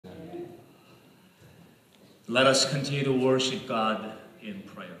Let us continue to worship God in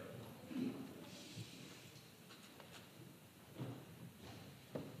prayer.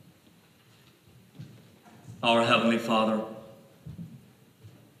 Our Heavenly Father,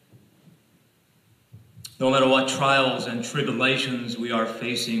 no matter what trials and tribulations we are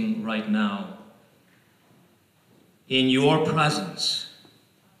facing right now, in your presence,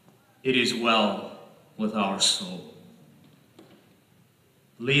 it is well with our soul.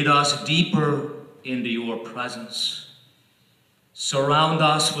 Lead us deeper into your presence. Surround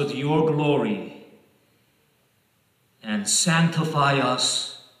us with your glory and sanctify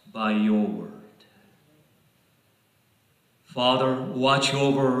us by your word. Father, watch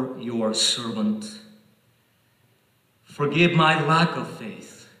over your servant. Forgive my lack of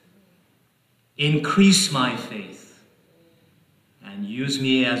faith. Increase my faith. And use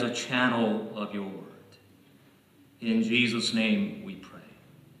me as a channel of your word. In Jesus' name we pray.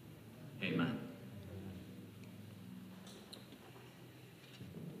 Amen.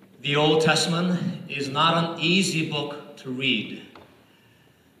 The Old Testament is not an easy book to read.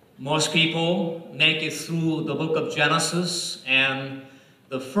 Most people make it through the book of Genesis and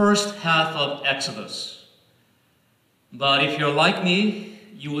the first half of Exodus. But if you're like me,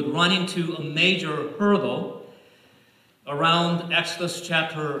 you would run into a major hurdle around Exodus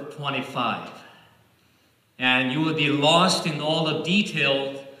chapter 25. And you would be lost in all the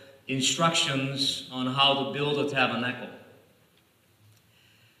detailed instructions on how to build a tabernacle.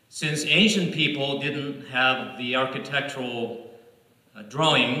 Since ancient people didn't have the architectural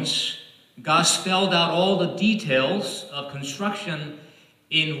drawings, God spelled out all the details of construction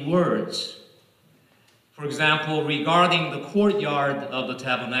in words. For example, regarding the courtyard of the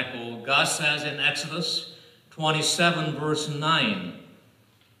tabernacle, God says in Exodus 27 verse 9,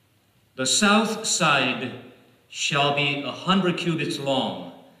 "The south side shall be 100 cubits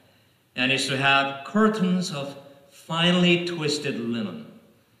long, and is to have curtains of finely twisted linen,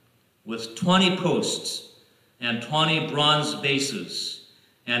 with 20 posts and 20 bronze bases,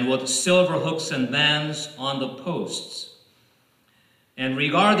 and with silver hooks and bands on the posts." And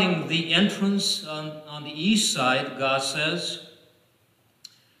regarding the entrance on the east side, God says,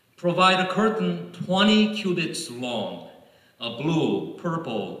 "Provide a curtain 20 cubits long, of blue,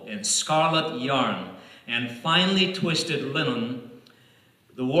 purple, and scarlet yarn, and finely twisted linen,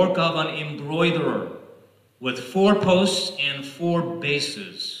 the work of an embroiderer, with 4 posts and 4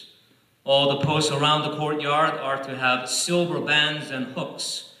 bases. All the posts around the courtyard are to have silver bands and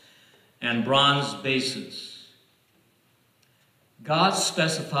hooks and bronze bases." God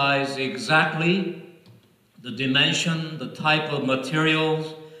specifies exactly the dimension, the type of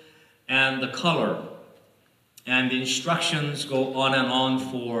materials, and the color. And the instructions go on and on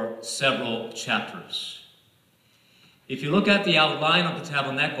for several chapters. If you look at the outline of the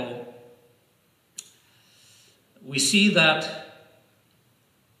tabernacle, we see that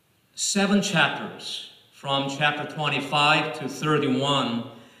 7 chapters, from chapter 25 to 31,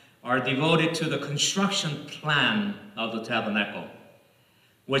 are devoted to the construction plan of the tabernacle,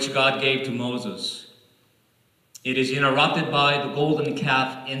 which God gave to Moses. It is interrupted by the golden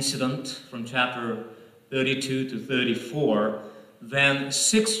calf incident from chapter 32 to 34. Then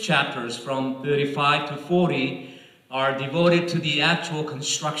 6 chapters from 35 to 40 are devoted to the actual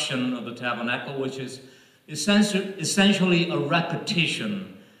construction of the tabernacle, which is essentially a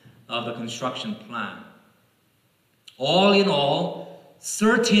repetition of the construction plan. All in all,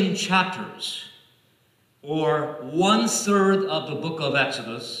 13 chapters, or 1/3 of the book of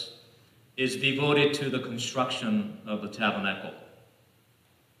Exodus, is devoted to the construction of the tabernacle.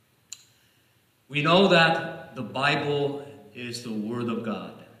 We know that the Bible is the Word of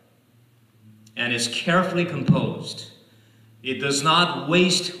God and is carefully composed. It does not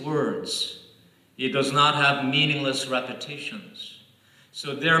waste words. It does not have meaningless repetitions.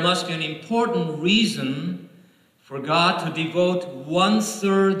 So there must be an important reason for God to devote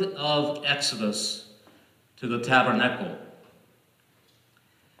 1/3 of Exodus to the tabernacle.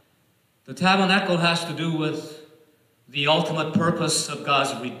 The tabernacle has to do with the ultimate purpose of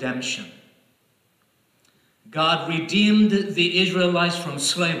God's redemption. God redeemed the Israelites from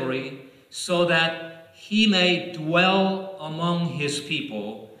slavery so that he may dwell among his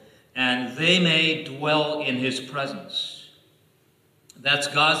people and they may dwell in his presence. That's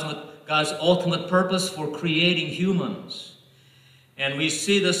God's ultimate purpose for creating humans. And we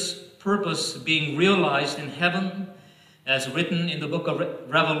see this purpose being realized in heaven as written in the book of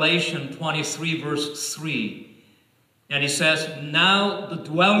Revelation 23 verse 3. And he says, "Now the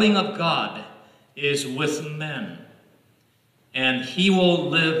dwelling of God is with men, and he will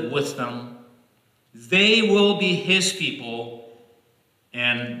live with them. They will be his people,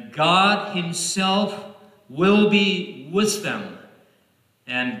 and God himself will be with them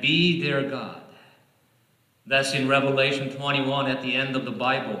and be their God. That's in Revelation 21 at the end of the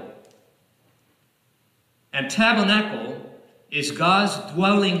Bible. And tabernacle is God's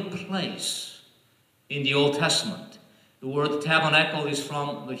dwelling place in the Old Testament. The word tabernacle is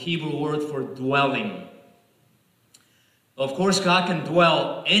from the Hebrew word for dwelling. Of course, God can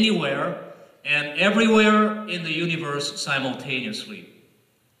dwell anywhere and everywhere in the universe simultaneously.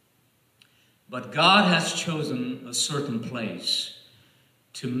 But God has chosen a certain place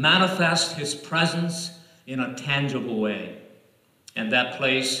to manifest his presence in a tangible way. And that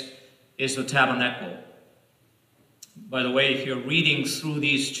place is the tabernacle. By the way, if you're reading through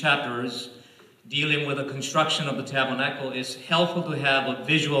these chapters dealing with the construction of the tabernacle, it's helpful to have a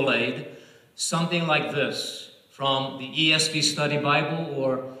visual aid, something like this, from the ESV Study Bible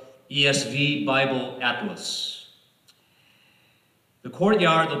or ESV Bible Atlas. The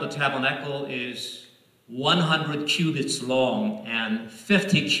courtyard of the tabernacle is 100 cubits long and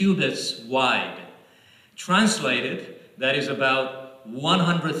 50 cubits wide. Translated, that is about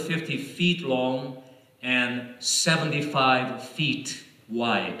 150 feet long and 75 feet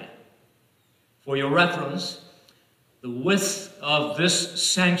wide. For your reference, the width of this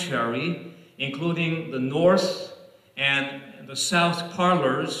sanctuary, including the north and the south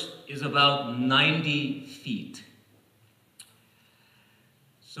parlors, is about 90 feet.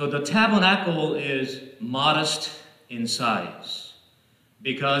 So the tabernacle is modest in size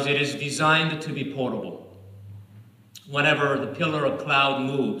because it is designed to be portable. Whenever the pillar of cloud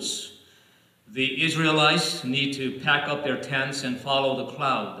moves, the Israelites need to pack up their tents and follow the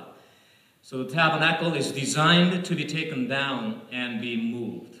cloud. So the tabernacle is designed to be taken down and be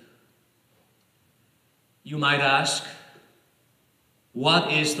moved. You might ask,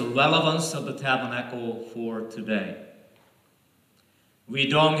 what is the relevance of the tabernacle for today? We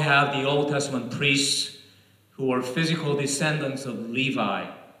don't have the Old Testament priests who are physical descendants of Levi.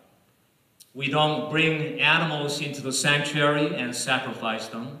 We don't bring animals into the sanctuary and sacrifice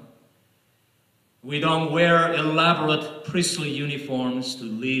them. We don't wear elaborate priestly uniforms to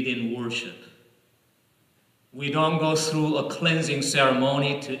lead in worship. We don't go through a cleansing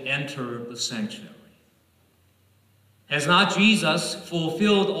ceremony to enter the sanctuary. Has not Jesus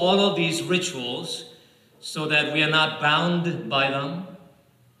fulfilled all of these rituals so that we are not bound by them?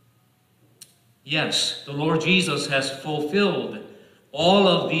 Yes, the Lord Jesus has fulfilled all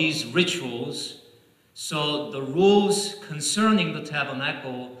of these rituals, so the rules concerning the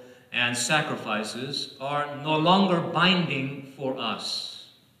tabernacle and sacrifices are no longer binding for us.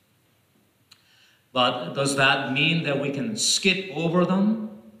 But does that mean that we can skip over them?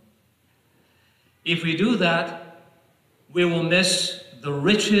 If we do that, we will miss the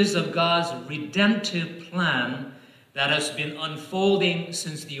riches of God's redemptive plan that has been unfolding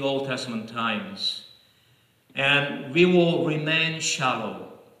since the Old Testament times. And we will remain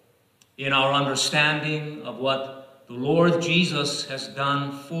shallow in our understanding of what the Lord Jesus has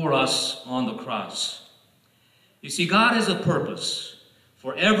done for us on the cross. You see, God has a purpose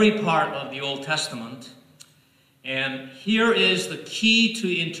for every part of the Old Testament, and here is the key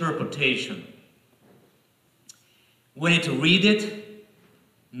to interpretation. We need to read it,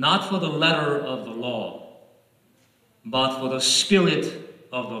 not for the letter of the law, but for the spirit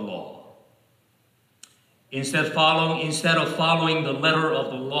of the law. Instead of following the letter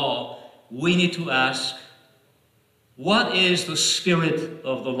of the law, we need to ask, what is the spirit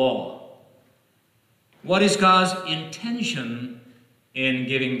of the law? What is God's intention in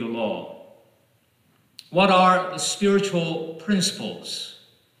giving the law? What are the spiritual principles?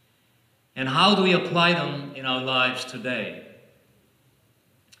 And how do we apply them in our lives today?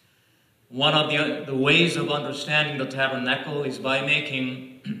 One of the ways of understanding the tabernacle is by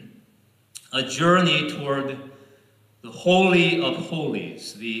making a journey toward the Holy of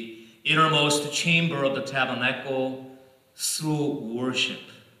Holies, the innermost chamber of the tabernacle, through worship.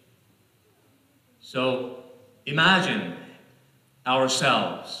 So imagine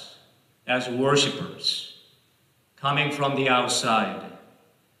ourselves as worshipers coming from the outside,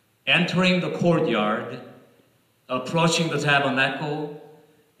 entering the courtyard, approaching the tabernacle,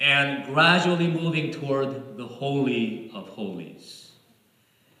 and gradually moving toward the Holy of Holies.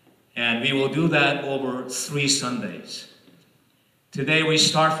 And we will do that over 3 Sundays. Today we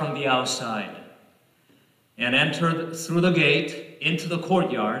start from the outside and enter through the gate into the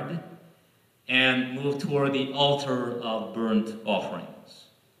courtyard and move toward the altar of burnt offerings.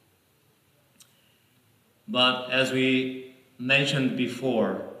 But as we mentioned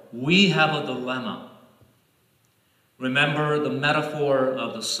before, we have a dilemma. Remember the metaphor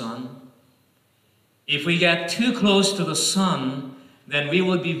of the sun? If we get too close to the sun, then we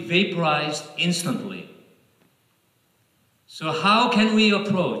would be vaporized instantly. So how can we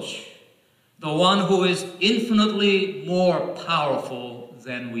approach the one who is infinitely more powerful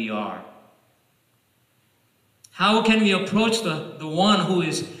than we are? How can we approach the one who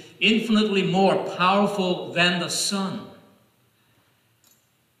is infinitely more powerful than the sun?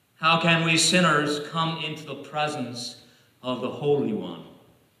 How can we sinners come into the presence of the Holy One?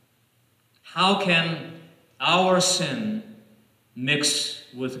 How can our sin mix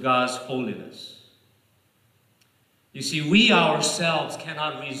with God's holiness? You see, we ourselves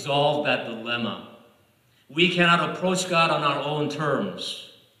cannot resolve that dilemma. We cannot approach God on our own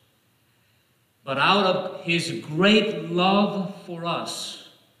terms. But out of his great love for us,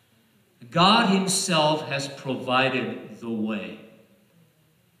 God himself has provided the way.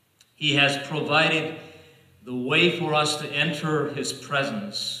 He has provided the way for us to enter his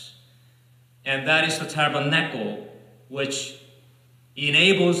presence. And that is the tabernacle, which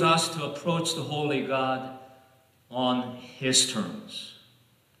enables us to approach the holy God on his terms.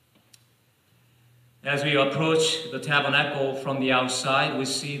 As we approach the tabernacle from the outside, we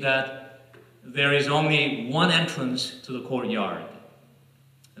see that there is only one entrance to the courtyard.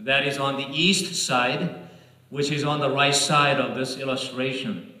 That is on the east side, which is on the right side of this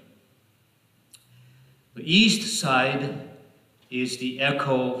illustration. The east side is the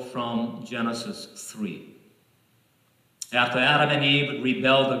echo from Genesis 3. After Adam and Eve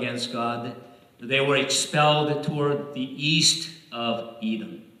rebelled against God, they were expelled toward the east of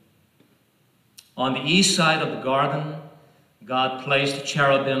Eden. On the east side of the garden, God placed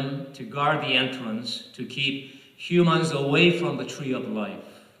cherubim to guard the entrance to keep humans away from the tree of life.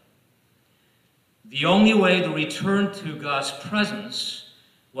 The only way to return to God's presence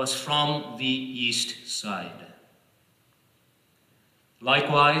was from the east side.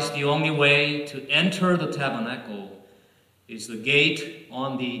 Likewise, the only way to enter the tabernacle is the gate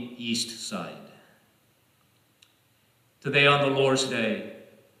on the east side. Today on the Lord's Day,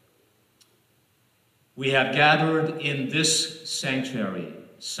 we have gathered in this sanctuary,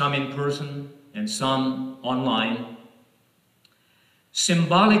 some in person and some online.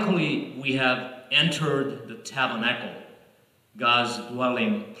 Symbolically, we have entered the tabernacle, God's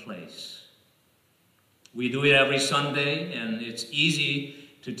dwelling place. We do it every Sunday, and it's easy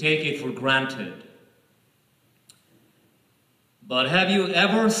to take it for granted. But have you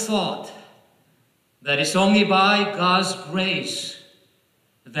ever thought that it's only by God's grace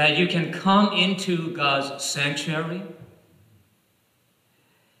that you can come into God's sanctuary?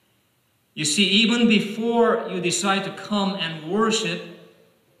 You see, even before you decide to come and worship,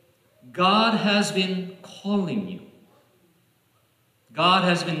 God has been calling you. God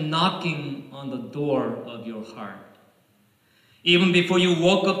has been knocking on the door of your heart. Even before you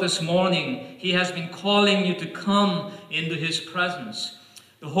woke up this morning, he has been calling you to come into his presence.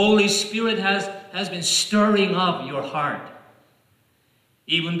 The Holy Spirit has been stirring up your heart.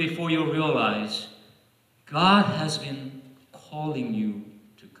 Even before you realize, God has been calling you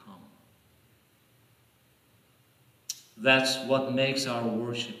to come. That's what makes our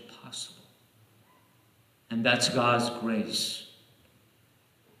worship possible. And that's God's grace.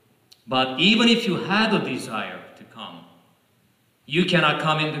 But even if you had a desire to come, you cannot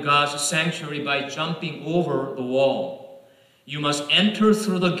come into God's sanctuary by jumping over the wall. You must enter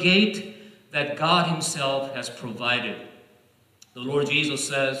through the gate that God himself has provided. The Lord Jesus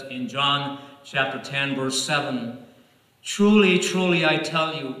says in John chapter 10, verse 7, "Truly, truly, I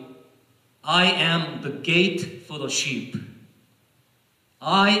tell you, I am the gate for the sheep.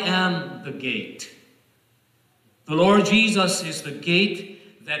 I am the gate." The Lord Jesus is the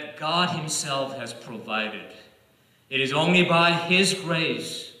gate that God himself has provided. It is only by his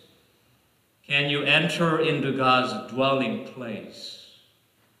grace can you enter into God's dwelling place.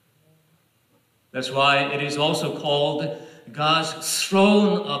 That's why it is also called God's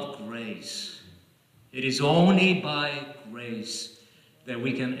throne of grace. It is only by grace that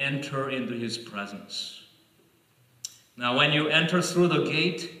we can enter into his presence. Now, when you enter through the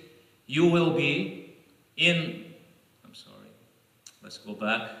gate, you will be let's go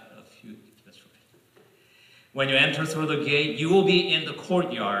back a few. That's right. When you enter through the gate, you will be in the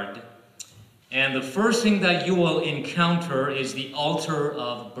courtyard. And the first thing that you will encounter is the altar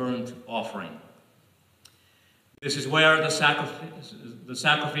of burnt offering. This is where the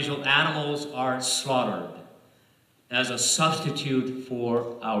sacrificial animals are slaughtered as a substitute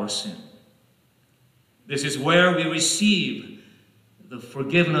for our sin. This is where we receive the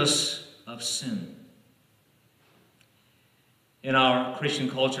forgiveness of sin. In our Christian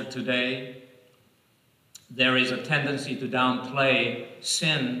culture today, there is a tendency to downplay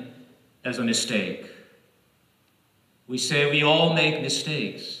sin as a mistake. We say we all make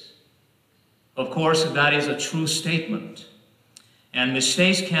mistakes. Of course, that is a true statement. And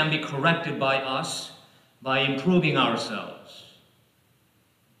mistakes can be corrected by us by improving ourselves.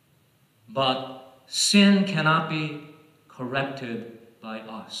 But sin cannot be corrected by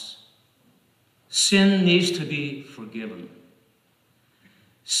us. Sin needs to be forgiven.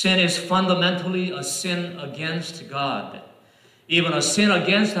 Sin is fundamentally a sin against God. Even a sin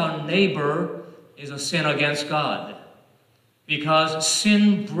against our neighbor is a sin against God, because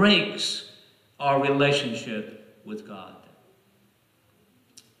sin breaks our relationship with God.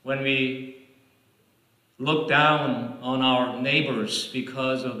 When we look down on our neighbors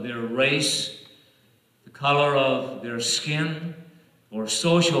because of their race, the color of their skin, or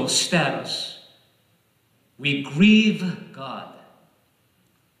social status, we grieve God.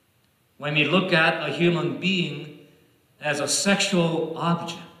 When we look at a human being as a sexual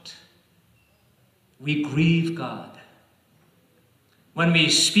object, we grieve God. When we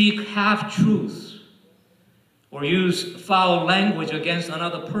speak half-truths or use foul language against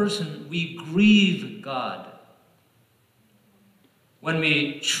another person, we grieve God. When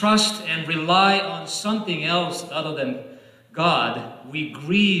we trust and rely on something else other than God, we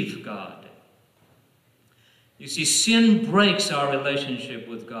grieve God. You see, sin breaks our relationship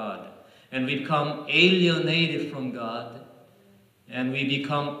with God, and we become alienated from God, and we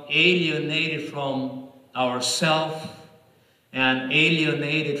become alienated from ourselves and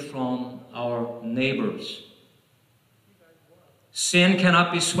alienated from our neighbors. Sin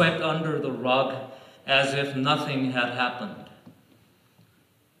cannot be swept under the rug as if nothing had happened.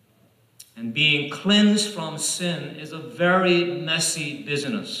 And being cleansed from sin is a very messy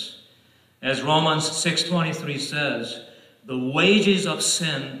business. As Romans 6:23 says, the wages of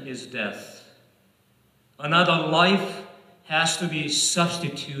sin is death. Another life has to be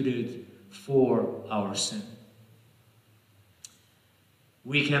substituted for our sin.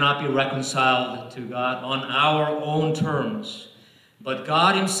 We cannot be reconciled to God on our own terms, but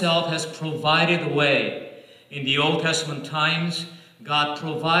God himself has provided a way. In the Old Testament times, God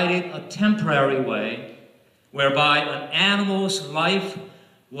provided a temporary way whereby an animal's life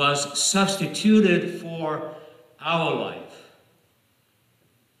was substituted for our life.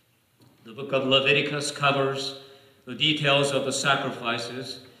 The book of Leviticus covers the details of the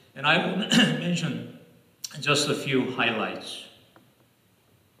sacrifices, and I will mention just a few highlights.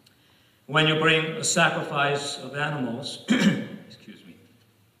 When you bring a sacrifice of animals, excuse me,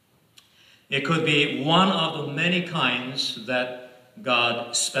 it could be one of the many kinds that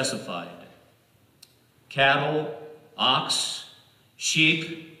God specified. Cattle, ox,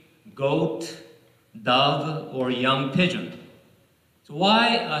 sheep, goat, dove, or young pigeon. So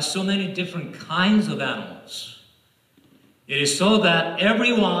why so many different kinds of animals? It is so that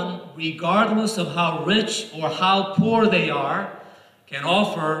everyone, regardless of how rich or how poor they are, can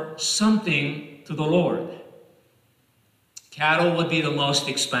offer something to the Lord. Cattle would be the most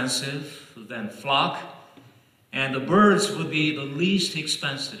expensive, then flock, and the birds would be the least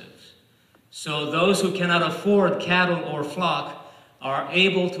expensive. So those who cannot afford cattle or flock are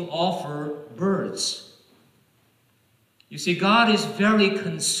able to offer birds. You see, God is very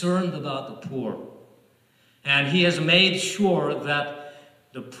concerned about the poor, and he has made sure that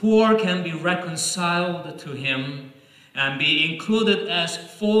the poor can be reconciled to him and be included as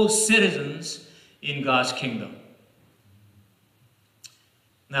full citizens in God's kingdom.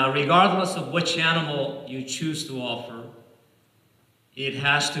 Now, regardless of which animal you choose to offer, it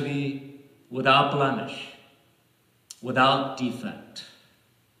has to be without blemish, without defect.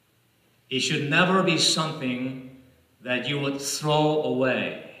 It should never be something that you would throw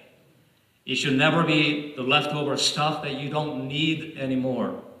away. It should never be the leftover stuff that you don't need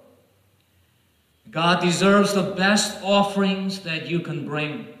anymore. God deserves the best offerings that you can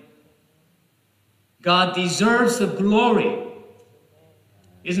bring. God deserves the glory.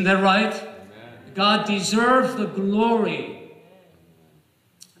 Isn't that right? Amen. God deserves the glory.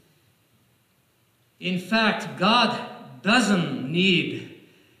 In fact, God doesn't need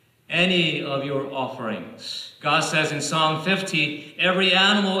any of your offerings. God says in Psalm 50, every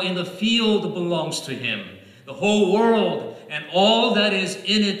animal in the field belongs to him. The whole world and all that is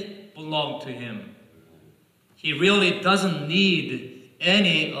in it belong to him. He really doesn't need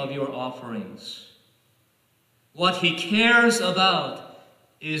any of your offerings. What he cares about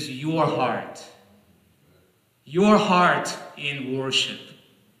is your heart in worship.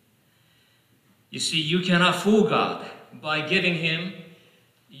 You see, you cannot fool God by giving him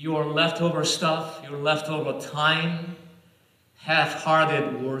your leftover stuff, your leftover time,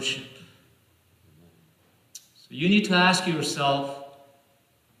 half-hearted worship. So you need to ask yourself,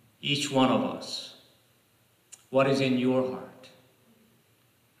 each one of us, what is in your heart?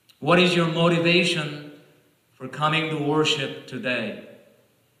 What is your motivation for coming to worship today?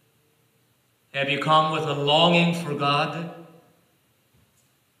 Have you come with a longing for God?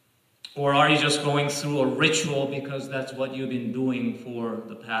 Or are you just going through a ritual because that's what you've been doing for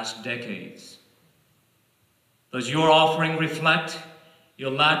the past decades? Does your offering reflect your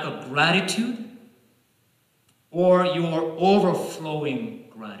lack of gratitude or your overflowing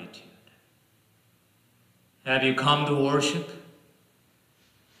gratitude? Have you come to worship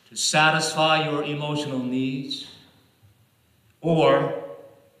to satisfy your emotional needs or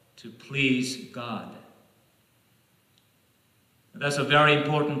to please God? That's a very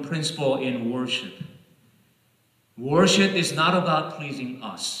important principle in worship. Worship is not about pleasing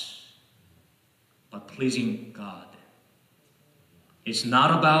us, but pleasing God. It's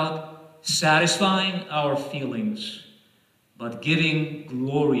not about satisfying our feelings, but giving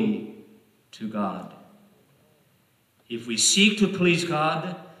glory to God. If we seek to please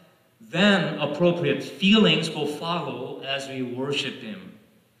God, then appropriate feelings will follow as we worship Him.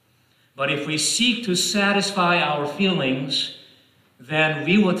 But if we seek to satisfy our feelings, then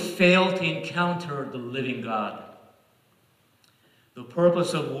we would fail to encounter the living God. The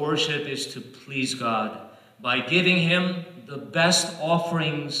purpose of worship is to please God by giving Him the best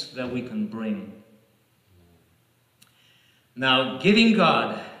offerings that we can bring. Now, giving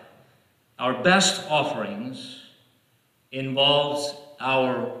God our best offerings involves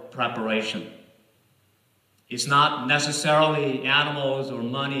our preparation. It's not necessarily animals or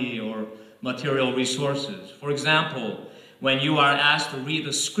money or material resources. For example, when you are asked to read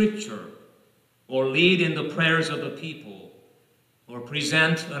the scripture or lead in the prayers of the people or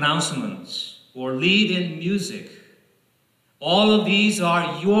present announcements or lead in music, all of these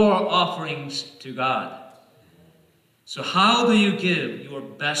are your offerings to God. So how do you give your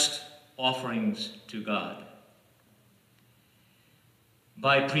best offerings to God?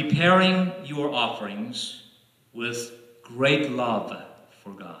 By preparing your offerings with great love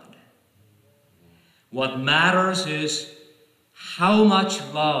for God. What matters is how much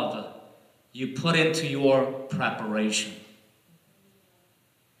love you put into your preparation.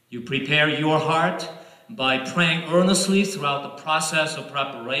 You prepare your heart by praying earnestly throughout the process of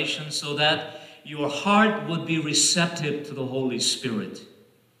preparation so that your heart would be receptive to the Holy Spirit.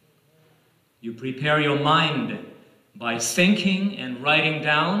 You prepare your mind by thinking and writing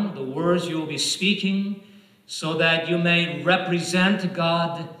down the words you will be speaking so that you may represent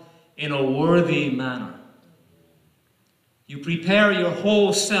God in a worthy manner. You prepare your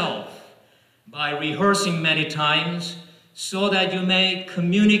whole self by rehearsing many times so that you may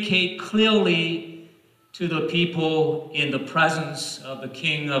communicate clearly to the people in the presence of the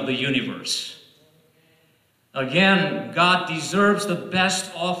King of the universe. Again, God deserves the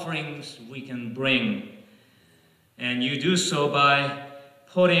best offerings we can bring. And you do so by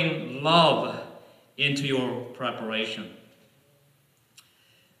putting love into your preparation.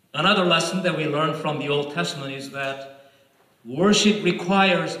 Another lesson that we learn from the Old Testament is that worship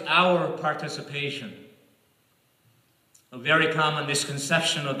requires our participation. A very common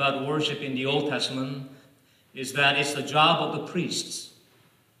misconception about worship in the Old Testament is that it's the job of the priests,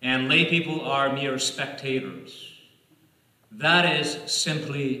 and lay people are mere spectators. That is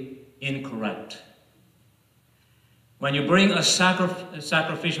simply incorrect. When you bring a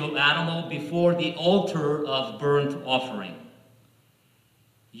sacrificial animal before the altar of burnt offering,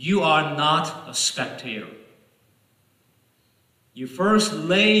 you are not a spectator. You first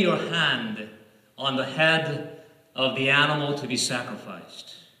lay your hand on the head of the animal to be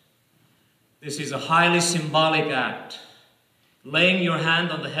sacrificed. This is a highly symbolic act. Laying your hand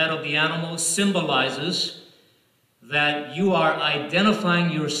on the head of the animal symbolizes that you are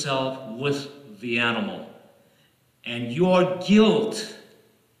identifying yourself with the animal, and your guilt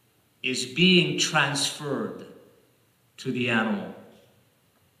is being transferred to the animal.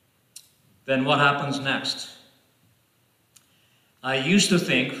 Then what happens next? I used to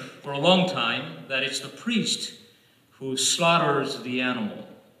think for a long time that it's the priest who slaughters the animal,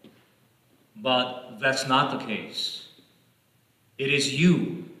 but that's not the case. It is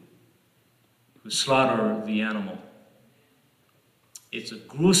you who slaughter the animal. It's a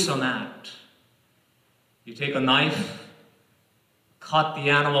gruesome act. You take a knife, cut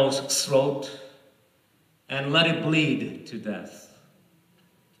the animal's throat, and let it bleed to death.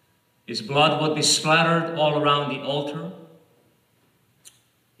 Its blood would be splattered all around the altar.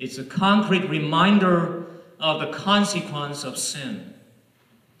 It's a concrete reminder of the consequence of sin.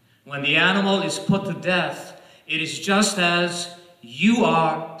 When the animal is put to death, it is just as you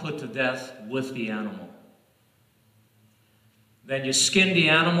are put to death with the animal. Then you skin the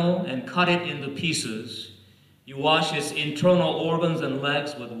animal and cut it into pieces. You wash its internal organs and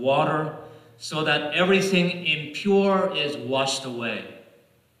legs with water so that everything impure is washed away.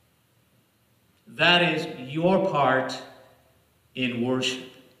 That is your part in worship.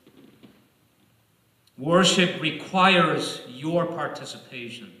 Worship requires your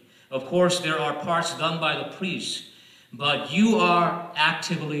participation. Of course, there are parts done by the priest, but you are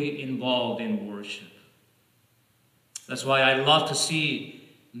actively involved in worship. That's why I love to see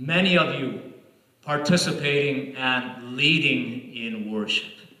many of you participating and leading in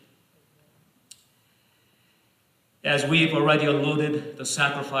worship. As we've already alluded, the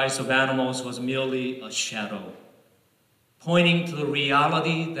sacrifice of animals was merely a shadow, pointing to the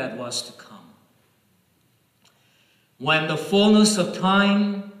reality that was to come. When the fullness of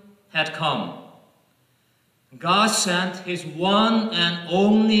time had come, God sent his one and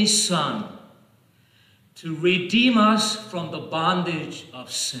only Son to redeem us from the bondage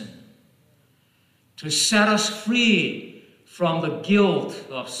of sin, to set us free from the guilt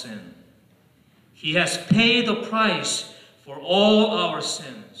of sin. He has paid the price for all our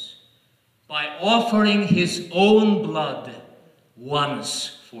sins by offering his own blood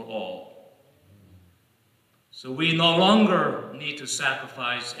once for all. So we no longer need to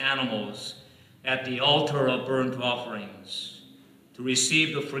sacrifice animals at the altar of burnt offerings to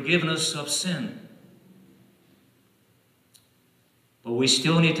receive the forgiveness of sin. But we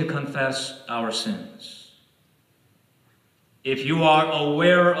still need to confess our sins. If you are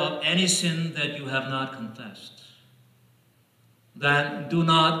aware of any sin that you have not confessed, then do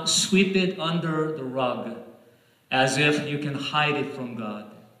not sweep it under the rug as if you can hide it from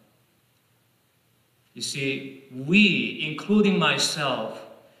God. You see, we, including myself,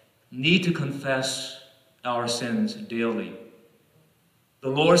 need to confess our sins daily. The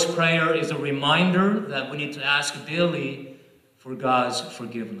Lord's Prayer is a reminder that we need to ask daily for God's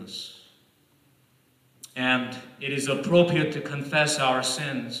forgiveness. And it is appropriate to confess our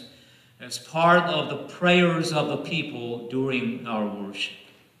sins as part of the prayers of the people during our worship.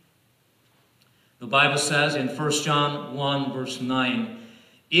 The Bible says in 1 John 1, verse 9,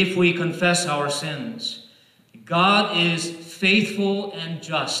 if we confess our sins, God is faithful and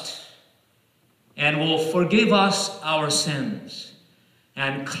just and will forgive us our sins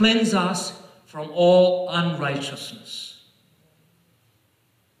and cleanse us from all unrighteousness.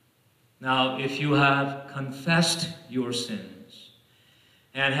 Now, if you have confessed your sins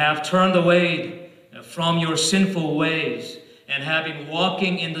and have turned away from your sinful ways and have been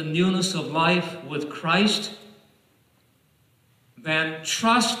walking in the newness of life with Christ, then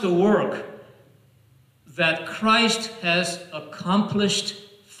trust the work that Christ has accomplished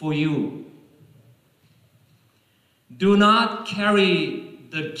for you. Do not carry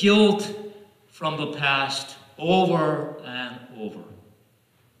the guilt from the past over and over.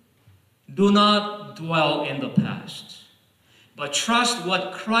 Do not dwell in the past, but trust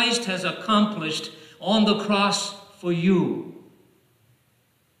what Christ has accomplished on the cross for you.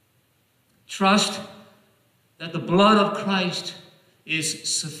 Trust that the blood of Christ is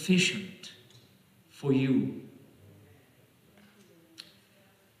sufficient for you.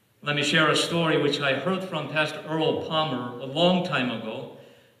 Let me share a story which I heard from Pastor Earl Palmer a long time ago,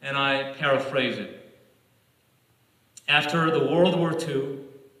 and I paraphrase it. After the World War II,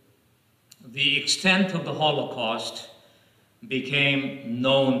 the extent of the Holocaust became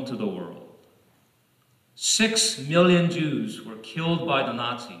known to the world. 6 million Jews were killed by the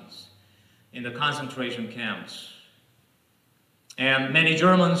Nazis in the concentration camps. And many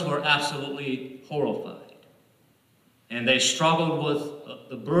Germans were absolutely horrified. And they struggled with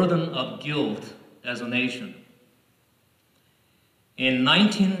the burden of guilt as a nation. In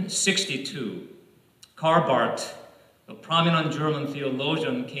 1962, Karl Barth, a prominent German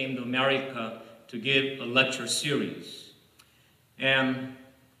theologian, came to America to give a lecture series. And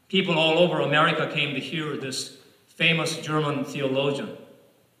people all over America came to hear this famous German theologian.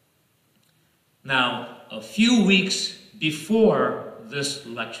 Now, a few weeks before this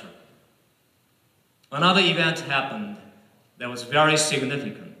lecture, another event happened that was very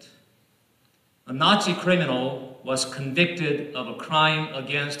significant. A Nazi criminal was convicted of a crime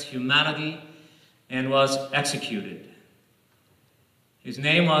against humanity and was executed. His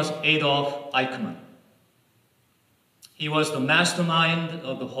name was Adolf Eichmann. He was the mastermind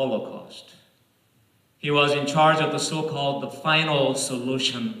of the Holocaust. He was in charge of the so-called the final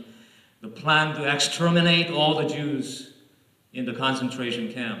solution, the plan to exterminate all the Jews in the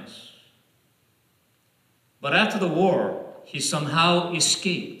concentration camps. But after the war, he somehow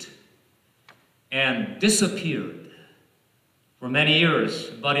escaped and disappeared for many years.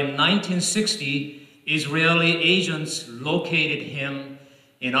 But in 1960, Israeli agents located him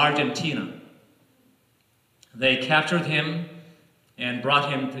in Argentina. They captured him and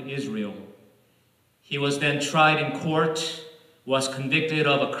brought him to Israel. He was then tried in court, was convicted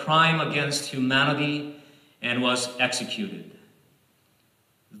of a crime against humanity, and was executed.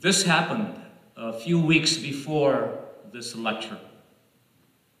 This happened a few weeks before this lecture.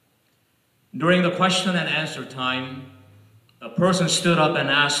 During the question and answer time, a person stood up and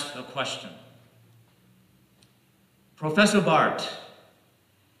asked a question. Professor Barth,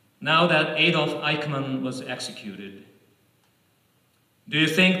 now that Adolf Eichmann was executed, do you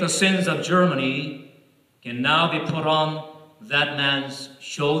think the sins of Germany can now be put on that man's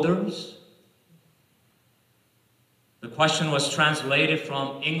shoulders? The question was translated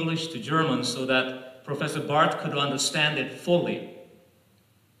from English to German so that Professor Barth could understand it fully.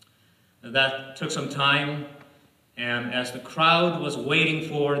 That took some time, and as the crowd was waiting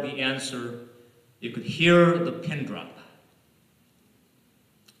for the answer, you could hear the pin drop.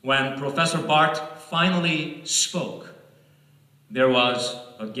 When Professor Barth finally spoke, there was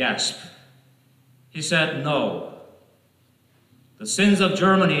a gasp. He said, "No, the sins of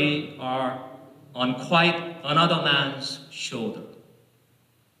Germany are on quite another man's shoulder.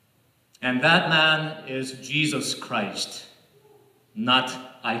 And that man is Jesus Christ, not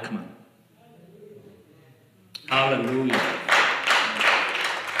Eichmann." Hallelujah.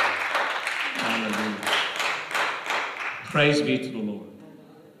 Hallelujah. Praise be to the Lord.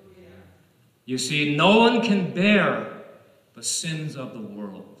 You see, no one can bear the sins of the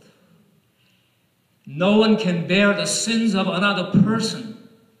world. No one can bear the sins of another person.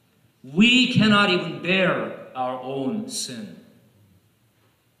 We cannot even bear our own sin.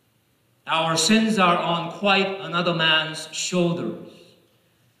 Our sins are on quite another man's shoulders.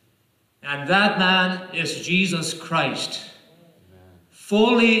 And that man is Jesus Christ,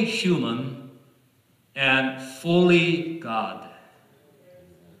 fully human and fully God.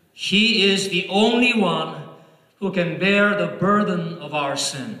 He is the only one who can bear the burden of our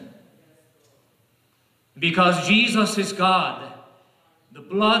sin. Because Jesus is God, the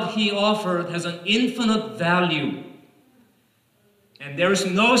blood he offered has an infinite value. And there is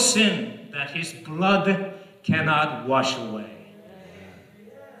no sin that his blood cannot wash away.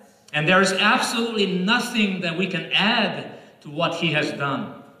 And there is absolutely nothing that we can add to what he has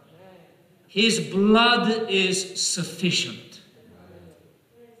done. His blood is sufficient.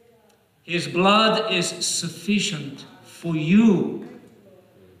 His blood is sufficient for you.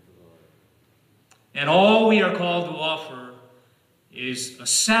 And all we are called to offer is a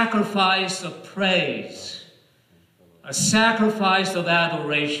sacrifice of praise, a sacrifice of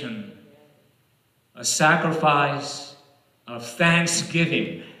adoration, a sacrifice of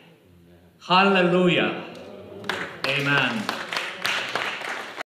thanksgiving. Hallelujah. Amen.